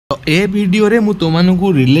ए video रे मु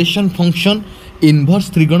तुमको रिलेशन फंक्शन इनवर्स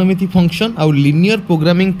त्रिगोणमिति फंक्शन आउ लिनियर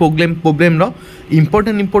प्रोग्रामिंग प्रोब्लेम रो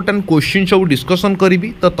इंपोर्टेंट क्वेश्चन सब डिस्कसन करी।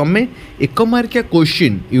 तो तुम्हें एक मार्किया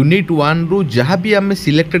क्वेश्चन यूनिट 1 रु जहाँ भी आम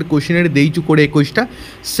सिलेक्टेड क्वेश्चन देचु 20-21टा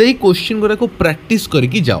से क्वेश्चन गुरा को प्रैक्टिस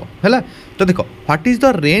करके जाओ है। तो देखो what is the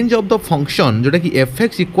range of the function जोटा कि F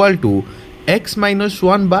x equal to x minus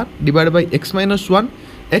 1 bar divide by x minus 1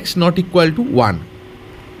 x not equal to 1।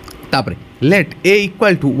 तापरे let a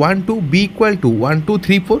equal to 1 2 b equal to 1 2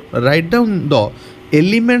 3 4 write down the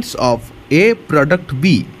elements of a product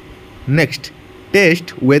b. Next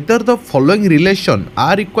test whether the following relation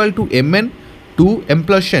are equal to mn to m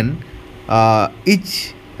plus n is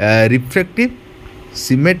refractive,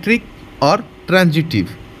 symmetric or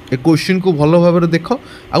transitive। A question को भल भाव देख आ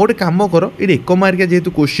गोटे कम कर ये एक मार्किया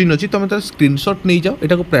जेहेतु question अच्छी तुम तार स्क्रीनशॉट नहीं जाओ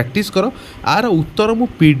यहाँ को प्रैक्टिस कर आर उत्तर मु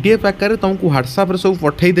पीडीएफ आकार तुमको व्हाट्सएप सब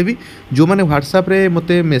पठेदेवी। जो मैंने व्हाट्सएप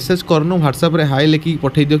मत मेसेज करनु व्हाट्सएप हाई लिखिक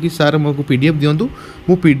पठे दियो कि सार मोको पीडीएफ दिंतु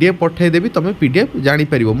मु पीडीएफ पठेदेवी तुम पीडीएफ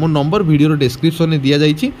जापर। मो नंबर वीडियो डिस्क्रिप्शन में दि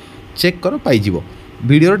जाइए चेक कर पाइज।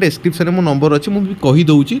 वीडियो डिस्क्रिप्शन में मो नंबर अच्छी मुझे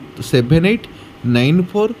कहीदे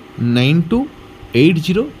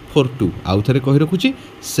 7894928042 आउ थे कही रखुची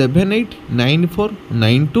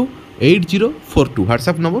 7894928042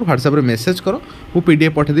 व्हाट्सएप नंबर व्हाट्सएप रे मेसेज करो वो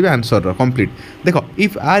पीडीएफ पठेदेवी आंसर कंप्लीट। देखो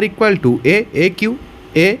if are equal to A Q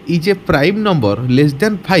A is a prime number less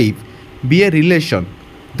than 5 B a relation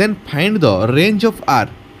then find the range of are.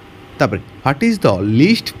 तापर what is the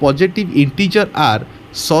least positive integer are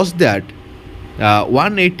such that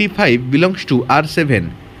 185 belongs to R7।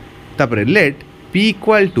 तापर late P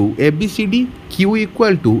equal to ABCD, Q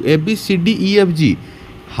equal to ABCDEFG.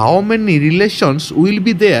 How many relations will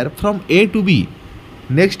be there from A to B?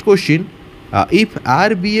 Next question, if R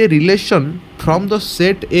be a relation from the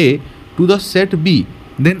set A to the set B,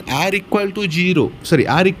 then R equal to 0. Sorry,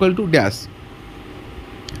 R equal to dash.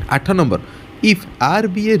 8 number, if R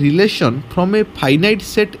be a relation from a finite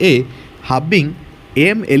set A having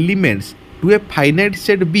m elements to a finite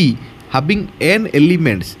set B having n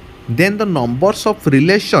elements, then the numbers of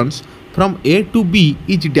relations from A to B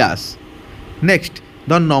is dash. Next,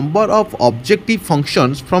 the number of objective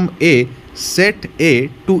functions from A set A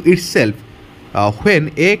to itself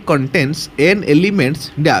when A contains n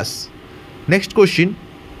elements dash. Next question,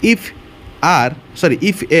 if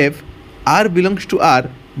f R belongs to R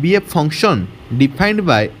be a function defined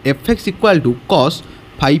by fx equal to cos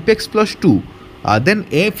 5x plus 2 then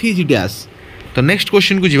f is dash. तो next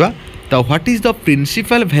question को जीवा। तो what is the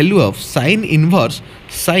principal value of sin inverse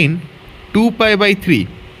sin 2 pi by 3?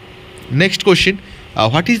 Next question,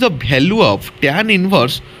 what is the value of tan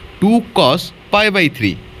inverse 2 cos pi by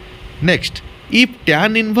 3? Next, if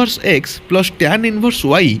tan inverse x plus tan inverse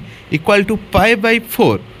y equal to pi by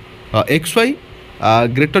 4 xy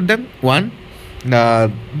greater than 1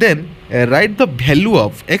 then write the value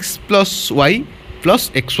of x plus y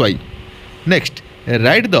plus xy. Next,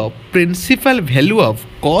 write the principal value of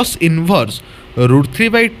cos inverse root 3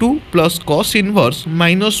 by 2 plus cos inverse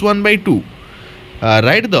minus 1 by 2.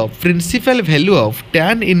 Write the principal value of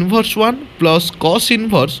tan inverse 1 plus cos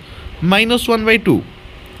inverse minus 1 by 2.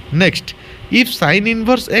 Next, if sin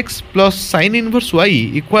inverse x plus sin inverse y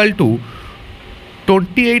equal to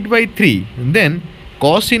 28 by 3 then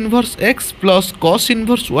cos inverse x plus cos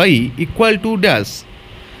inverse y equal to dash.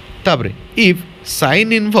 तापरे if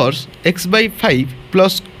sin inverse x by 5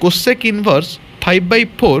 plus cosec inverse 5 by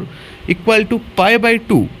 4 equal to pi by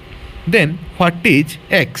 2 then what is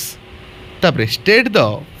x? तापरे state the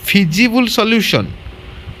feasible solution.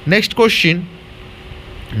 Next question,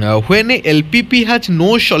 when a LPP has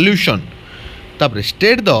no solution तापरे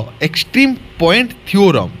state the extreme point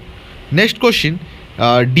theorem. Next question,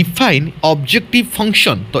 define objective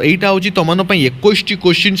function. तो यहाँ हूँ तुम 21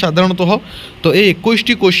 question साधारणतः। तो ये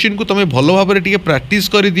 21 question को तुम भल भाव में प्रैक्टिस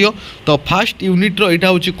कर दियो। तो फास्ट यूनिट रो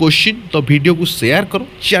यहाँ हूँ क्वेश्चन। तो वीडियो को शेयर करो,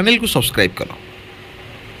 चैनल को सब्सक्राइब करो।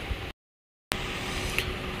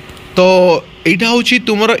 तो यहाँ हूँ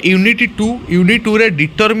तुम यूनिट 2 रे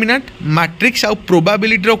डिटरमिनेंट मैट्रिक्स आउ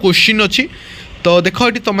प्रोबेबिलिटी रो क्वेश्चन अच्छी। तो देख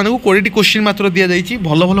ये तुमको 20 क्वेश्चन मात्र दि जाइए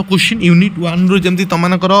भल भल क्वेश्चन यूनिट 1 रु जमी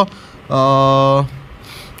तुमकर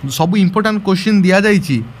सब इंपोर्टेंट क्वेश्चन दि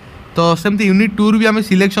जाइए। तो सेमती यूनिट 2 भी आम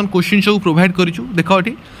सिलेक्शन क्वेश्चन सब प्रोवाइड करूँ। देख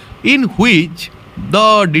ये in which the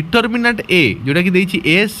determinant A जोटा कि देछि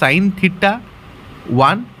ए sin theta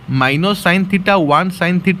 1 minus sin theta 1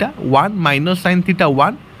 sin theta 1 minus sin theta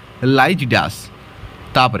 1 lies dash.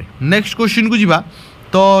 तापर नेक्स्ट क्वेश्चन को जीवा।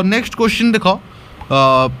 तो नेक्स्ट क्वेश्चन देख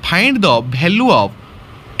find the value of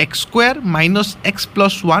x square minus x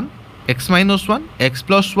plus 1 x minus 1 x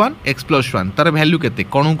plus 1 x plus 1 तार value केते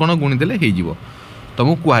कौन कौन गुणीदेले हो।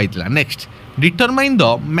 तुमको कहला। Next determine the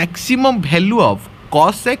maximum value of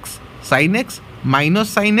cos x sin x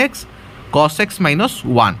minus sin x cos x minus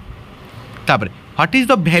 1 तापर what is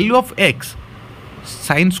the value of x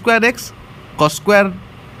sin square x cos square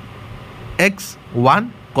x 1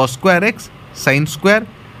 cos square x sin square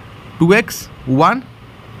 2x 1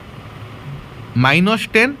 minus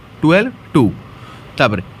 10 12 2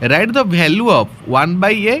 तापर right the value of 1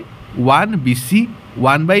 by a 1 bc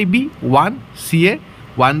 1 by b 1 ca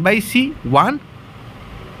 1 by c 1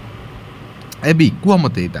 ab कुह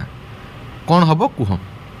मत एटा कौन हम कुह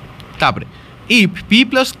तापर if p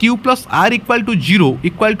plus q plus r equal to 0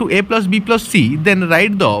 equal to a plus b plus c then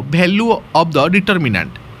write the value of the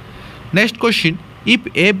determinant. Next question if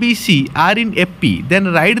a b c are in fp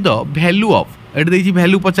then write the value of eight देखिए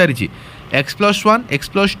value पचारि x plus 1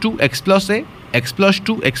 x plus 2 x plus a x plus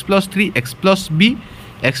 2 x plus 3 x plus b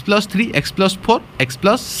x plus 3 x plus 4 x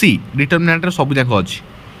plus c determinant रे सब जाक अछि।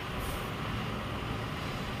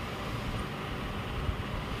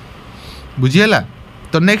 बुझिएला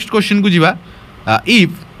तो next question को जीवा if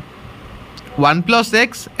 1 plus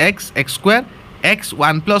x x x square x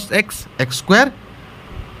 1 plus x x square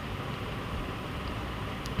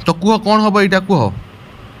तो कुह कौन हम यहाँ कुह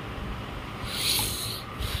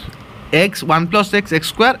x 1 plus x x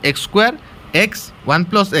square x 1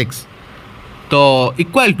 plus x तो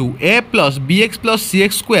equal to a plus bx plus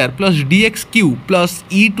cx square plus dx cube plus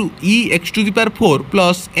e x to the power 4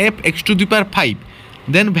 plus f x to the power 5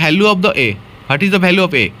 then value of the a. What is the value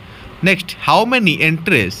of a? Next, how many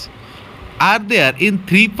entries are there in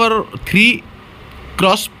 3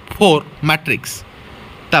 cross 4 matrix?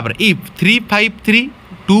 तापर if 3 5 3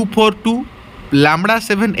 2 4 2 lambda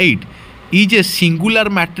 7 8 is a singular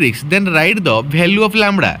matrix then write the value of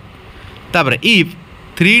lambda. तापर if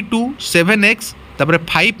 3 2 7x तापर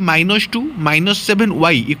 5 minus 2 minus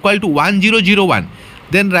 7y equal to 1 0 0 1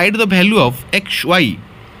 then write the value of xy.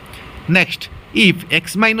 Next, if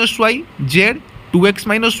x minus y z 2x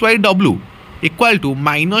minus y w equal to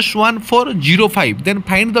minus 1 4 0 5 then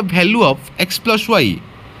find the value of x plus y.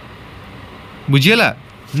 बुझिएला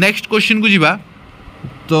next question को जीवा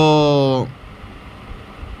तो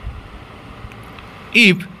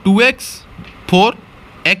if 2x 4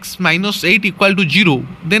 x minus 8 equal to 0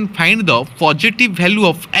 then find the positive value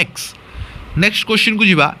of x. Next question को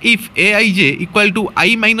जीवा if aij equal to I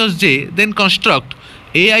minus j then construct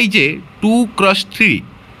aij 2 cross 3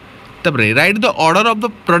 तबरे right the order of the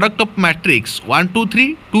product of matrix 1 2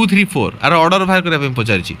 3 2 3 4 are order बाहर करबा पे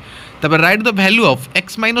पचारछि तबरे right the value of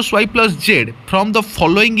x minus y plus z from the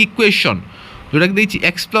following equation जोटा कि देछि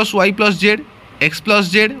x plus y plus z x plus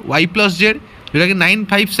z y plus z जोटा कि 9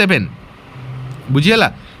 5 7 बुझियला।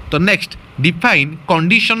 तो next define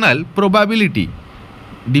conditional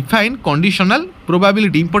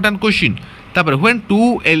probability important question तापर when to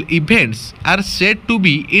events are said to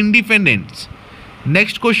be independent.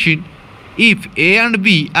 Next question, if A and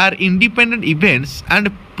B are independent events and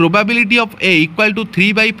probability of A equal to 3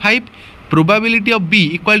 by 5, probability of B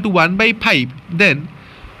equal to 1 by 5, then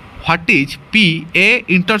what is P A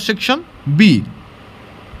intersection B?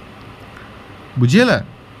 बुझिएला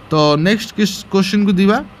तो next question को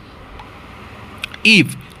दिवा if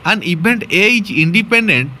an event A is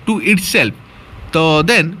independent to itself तो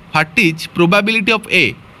then what is probability of A.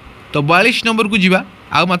 तो 42 number को जीवा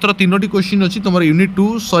आ मात्र 3टी question अच्छी तुम यूनिट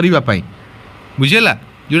 2 सरीबा पाई बुझेला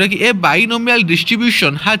जोटा कि ए binomial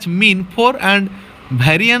distribution has mean 4 and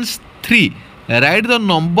variance 3 right the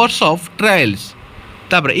numbers of trials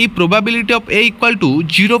तापर ए probability of A equal to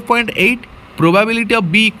 0.8 probability of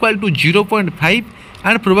B equal to 0.5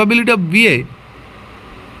 and probability of B A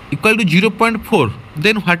equal to 0.4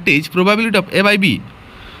 then what is probability of A bye B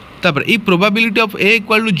तापर ए probability of A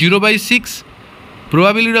equal to 0/6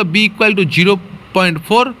 probability of B equal to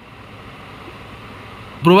 0.4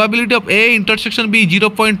 probability of A intersection B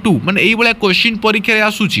 0.2 माने एई बळा question परीक्षा रे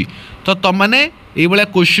आसुची तो तम माने एई बळा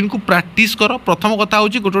question को practice करो. प्रथम कथा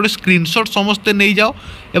होची गोटे स्क्रीनशॉट समस्ते नहीं जाओ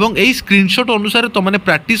एवं एई स्क्रीनशॉट अनुसार तुम माने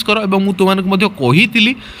प्रैक्टिस करो एवं मु तुमन को मध्य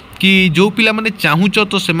कहितिली कि जो पिला माने चाहूच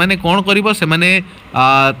तो से माने कोन करिवो से माने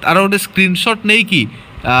तार गोटे स्क्रीनशॉट नहीं कि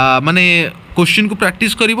माने क्वेश्चन को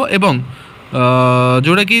प्रैक्टिस करिवो एवं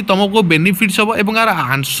जोड़ा कि तुमको बेनिफिट्स हम और यार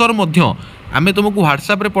आंसर आमे तुमको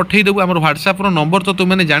व्हाट्सएप रे पठे देबू. आम व्हाट्सएप नंबर तो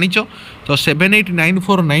तुमने जानिच तो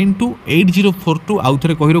 7894928042 आउ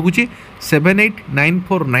थे कही रखुची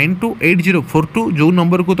 7894928042 जो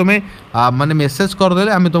नंबर को तुम माने मेसेज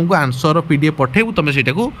करदे आमे तुमको आंसर पीडीएफ पठेबू तुम से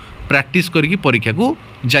प्रैक्टिस करके परीक्षा को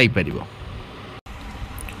जाई परिबो.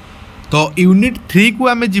 तो यूनिट 3 को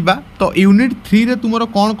आमे जिबा. तो यूनिट 3 रे तुमरो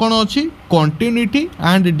कौन कौन अच्छी कंटिन्यूटी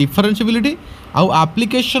एंड डिफरेंशिएबिलिटी आउ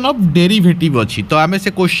एप्लिकेशन ऑफ डेरिवेटिव अच्छी तो आम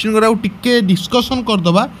से क्वेश्चन गुरा टिके डिस्कसन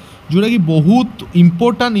करदबा जोटा कि बहुत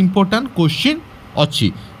इम्पोर्टाट क्वेश्चन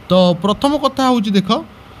अच्छी। तो प्रथम कथा हूँ देख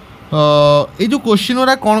ये जो क्वेश्चन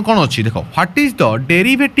गुरा कौन कौन अच्छी देख what is the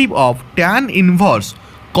derivative of tan inverse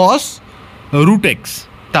cos root x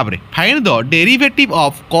तापर find the derivative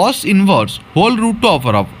of cos inverse whole root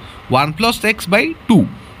over of 1 + x by 2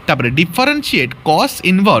 तापर differentiate cos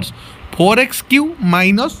inverse 4x³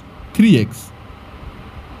 minus 3x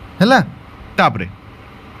है तापर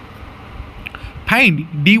find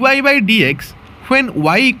dy by dx when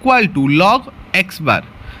y equal to log x bar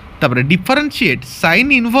तापर differentiate sin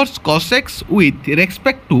inverse cos x with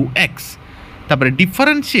respect to x तापर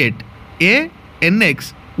differentiate a nx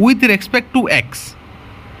with respect to x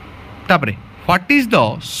तापर what is the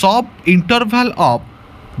sub interval of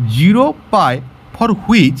 0 pi for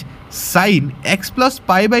which sin x plus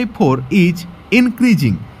pi by 4 is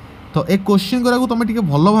increasing। तो ए question गुरा तुम टे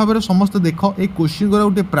भल भाव समस्त देख ए क्वेश्चन गुरा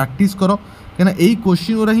गोटे प्रैक्टिस कर कहीं यही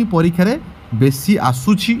क्वेश्चन गुरा ही परीक्षा रे बेसी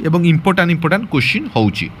आसूची एवं इम्पोर्टाट क्वेश्चन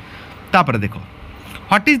होउची। तापर देख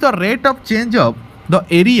what is the rate of change of the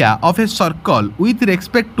area of a circle with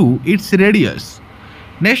respect to its radius.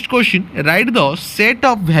 Next question right the set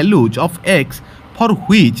of values of x for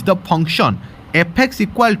which the function fx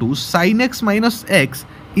equal to sin x minus x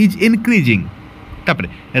is increasing. तापर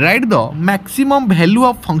right the maximum value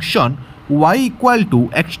of function y equal to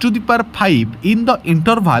x⁵ in the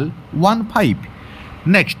interval 1-5।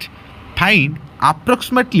 Next find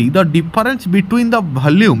approximately the difference between the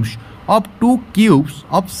volumes of two cubes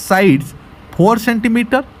of sides 4 cm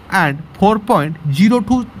and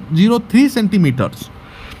 4.0203 centimeters।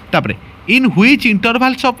 तापर in which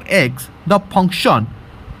intervals of x the function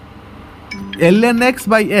ln x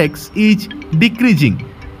by x is decreasing।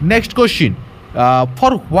 Next question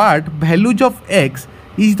for what values of x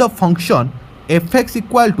is the function fx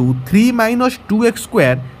equal to 3 minus 2x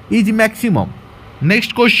square is maximum।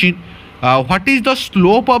 Next question what is the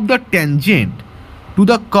slope of the tangent to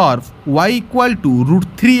the curve y equal to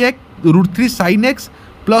 √3 sin x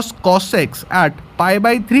plus cos x at pi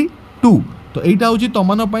by 3 2। तो यहाँ हूँ तुम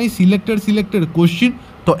selected question.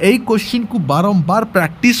 तो यही question को बारंबार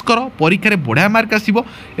practice कर परीक्षा बढ़िया मार्क आसो और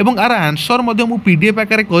यार आंसर मु पीडीएफ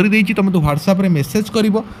आकार करदे तुम तो व्हाट्सएप मेसेज कर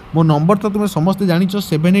मो नंबर तो तुम समस्त जान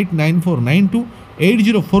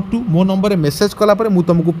 7894928042 मो नंबर मेसेज कलापर मुझे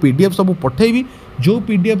तुमको पीडीएफ सब पठेबी जो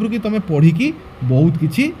पीडीएफ कि तुम पढ़ी बहुत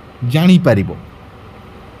किसी जापर।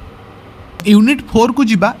 यूनिट 4 को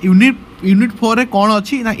जीवा यूनिट 4 रे कौन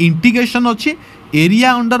अच्छी ना इंटीग्रेशन अच्छी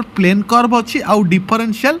एरिया अंडर प्लेन कर्व अच्छी आउ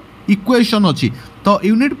डिफरेंशियल इक्वेशन अच्छी। तो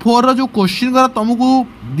यूनिट 4 रो जो क्वेश्चन करा तुमको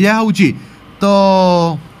दिया होची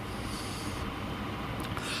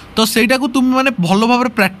तो सेटा को तुम माने भलो भाव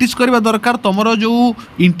प्रैक्टिस करबा दरकार। तुमरो जो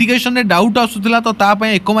इंटीग्रेशन रे डाउट आसुतला तो ता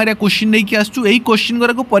पय एक मारिया क्वेश्चन नै कि आसु एई क्वेश्चन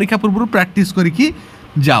करा को परीक्षा पूर्व प्रैक्टिस करिकि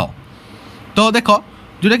जाओ। तो देखो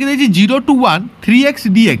जोटा कि देछि 0 to 1 3x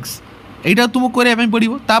dx एटा तुमको करे पय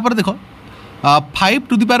पड़िबो। तापर देखो 5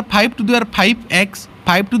 to the power 5 to the power 5x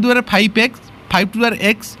 5 to the power 5x 5 to the power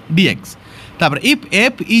x dx। तापर if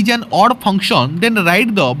f is an odd function then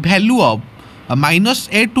write the value of minus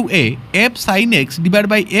a to a f sin x divided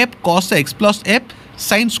by f cos x plus f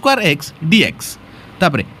sin square x dx।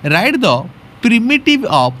 तापर write the primitive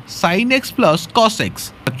of sin x plus cos x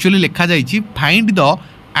actually लिखा जाइछि find the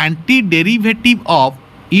antiderivative of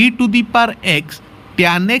e to the power x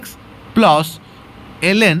tan x plus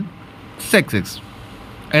ln sec x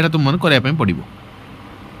एटा तुम मन करया पय पड़िबो।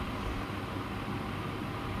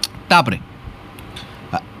 तापर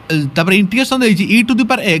integration देछि e to the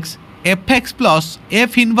power x fx plus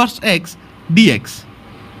f inverse x dx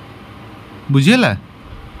बुझिला।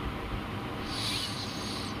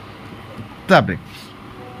 तापर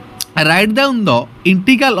write down the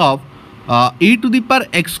integral of e to the power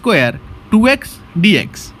x square 2x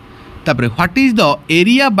dx। तापर what is the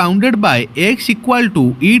area bounded by x equal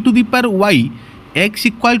to e to the power y x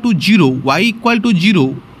equal to 0 y equal to 0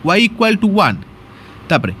 y equal to 1।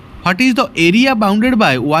 तापर what is the area bounded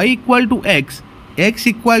by y equal to x x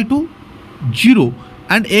equal to 0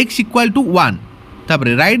 and x equal to 1। तापर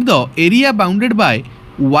right the area bounded by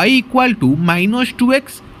y equal to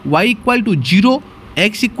 -2x y equal to 0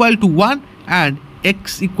 x equal to 1 and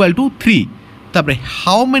x equal to 3। तापर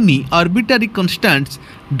how many arbitrary constants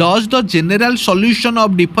does the general solution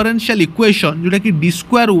of differential equation जोटा कि d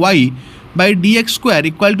square y bye dx square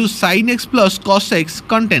equal to sin x plus cos x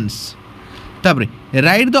contains. तापर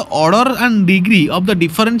right the order and degree of the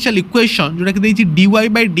differential equation जोटा कि देछि dy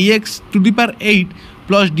bye dx to the power 8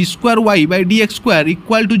 plus d square y bye dx square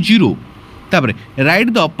equal to 0। तापर right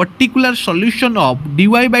the particular solution of dy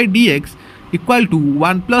bye dx equal to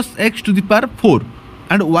 1 plus x to the power 4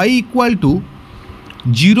 and y equal to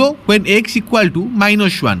 0 when x equal to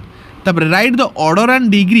minus 1. तापर right the order and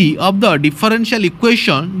degree of the differential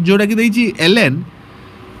equation जोटा कि देछि ln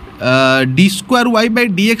d square y by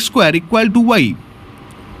dx square equal to y.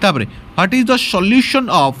 तापर what is the solution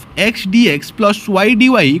of x dx plus y dy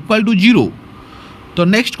equal to 0. तो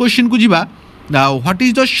next question को जीवा. Now what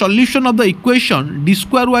is the solution of the equation d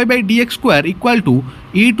square y by dx square equal to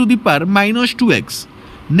e to the power minus 2x.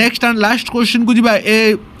 Next and last question को जीवा a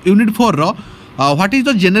unit 4 row. What is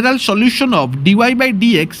the general solution of dy by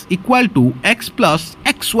dx equal to x plus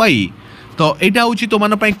xy. तो यहाँ हूँ तुम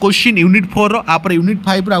question unit 4 रो unit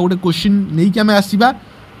 5 रो गोटे question नहीं कि आम आसवा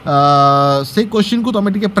से क्वेश्चन को तुम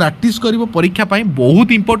टे प्राक्ट कर परीक्षा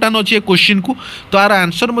बहुत इंपोर्टां अच्छे क्वेश्चन को. तो यार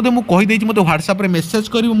आंसर मुझे मत व्हाट्सएप मेसेज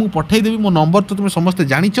कर पठेदेवी. मो नंबर तो तुम समस्ते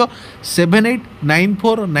जाच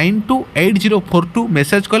 7894928042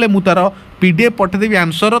 मेसेज कले मुझे पीडीएफ पठेदेवी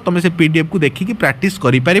आंसर. तुम से पीडीएफ को देखिकी प्राक्ट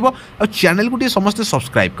कर चैनल को समस्ते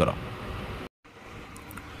सब्सक्राइब कर.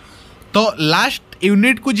 तो लास्ट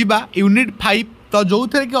यूनिट को जीवा यूनिट 5. तो जो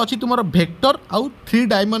थे कि अच्छी तुम वेक्टर आउ 3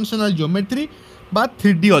 डायमेंशनल ज्योमेट्री बा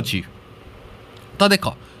 3D अच्छी. तो देख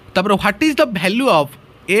तापर what is the value of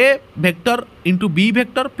A vector into B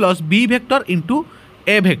vector plus B vector into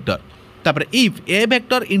A vector. तापर if A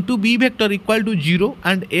vector into B vector equal to 0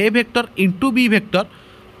 and A vector into B vector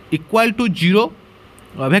equal to 0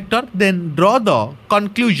 vector then draw the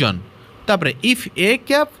conclusion. तापर if A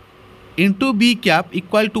cap into B cap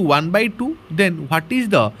equal to 1/2 then what is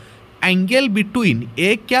the angle between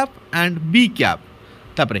A cap and B cap.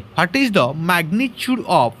 तापर what is the magnitude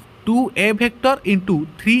of 2a vector into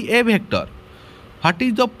 3a vector. What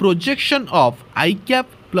is the projection of i cap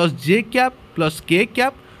plus j cap plus k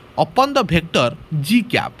cap upon the vector g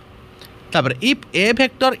cap. तापर if a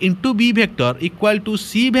vector into b vector equal to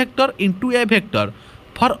c vector into a vector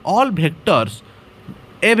for all vectors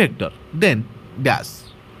a vector then dash.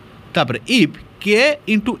 तापर if k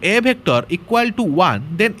into a vector equal to 1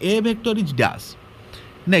 then a vector is dash.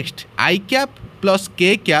 Next i cap plus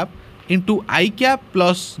k cap into i cap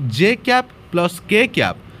plus j cap plus k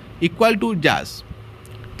cap equal to dash.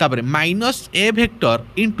 तापर minus a vector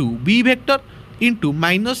into b vector into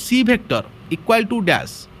minus c vector equal to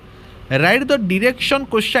dash. Right the direction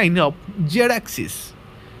cosine of z axis.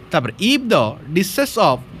 तापर if the distance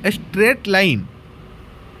of a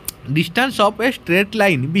straight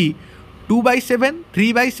line B 2/7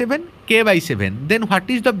 3/7 k/7 then what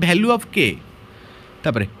is the value of k.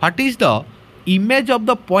 तापर what is the image of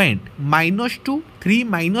the point -2 3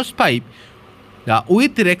 -5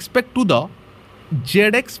 with respect to the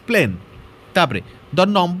zx plane. तापर the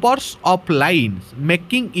numbers of lines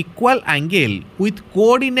making equal angle with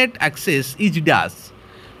coordinate axis is dash.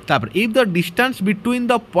 तापर if the distance between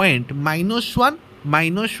the point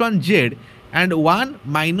 -1 z and 1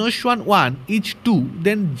 -1 1 is 2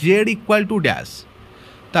 then z equal to dash.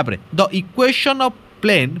 तापर the equation of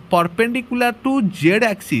plane perpendicular to z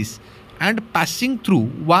axis and passing through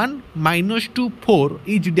 1 -2 4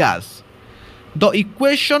 is dash. The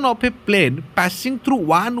equation of a plane passing through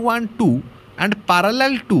 1 1 2 and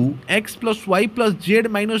parallel to x plus y plus z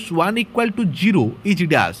minus 1 equal to 0 is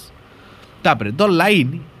dash. तापर the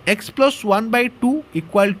line x plus 1/2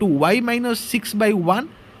 equal to y minus 6/1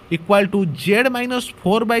 equal to z minus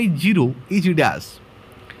 4/0 is dash.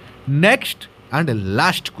 Next and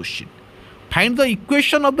last question. Find the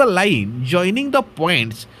equation of the line joining the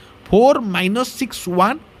points 4 -6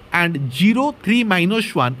 1 and 0 3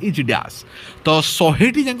 -1 is dash. तो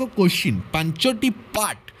 100टी जाक question 5टी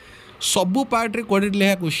part सबू part रे 20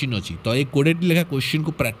 लेखा question अच्छी. तो ये 20 लेखा question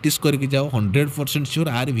को प्रैक्टिस करके जाओ 100% श्योर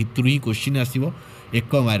आर भितर ही क्वेश्चन आसो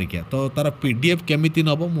 1 मार्किया. तो तार पीडीएफ केमिति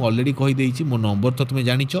नब मु ऑलरेडी कहीदेची. मो नंबर तो तुम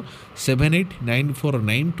जानिच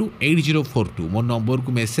 7894928042 मो नंबर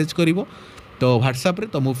को मेसेज करिवो. तो व्हाट्सएप रे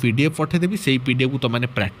तो मु पीडीएफ पठेदेवी से पीडीएफ को तुमने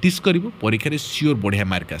प्राक्ट कर परीक्षा सियोर बढ़िया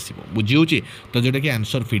मार्क आसो बुझी. तो जोटा कि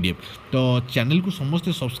आंसर पीडीएफ. तो चैनल को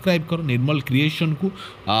समस्ते सब्सक्राइब कर निर्मल क्रिएशन को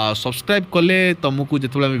सब्सक्राइब कले तुमको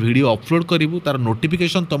जो वीडियो अपलोड करूँ तार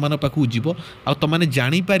नोटिफिकेशन तुम पाक जीव आने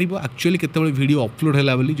जापर एक्चुअली केतबेले वीडियो अपलोड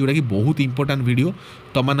है बोली जोटा कि बहुत इंपोर्टां वीडियो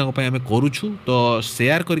तुम आम करूँ. तो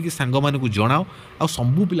शेयर करके सांग मानू जनाओ आ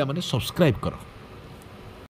सबू पिला सब्सक्राइब कर.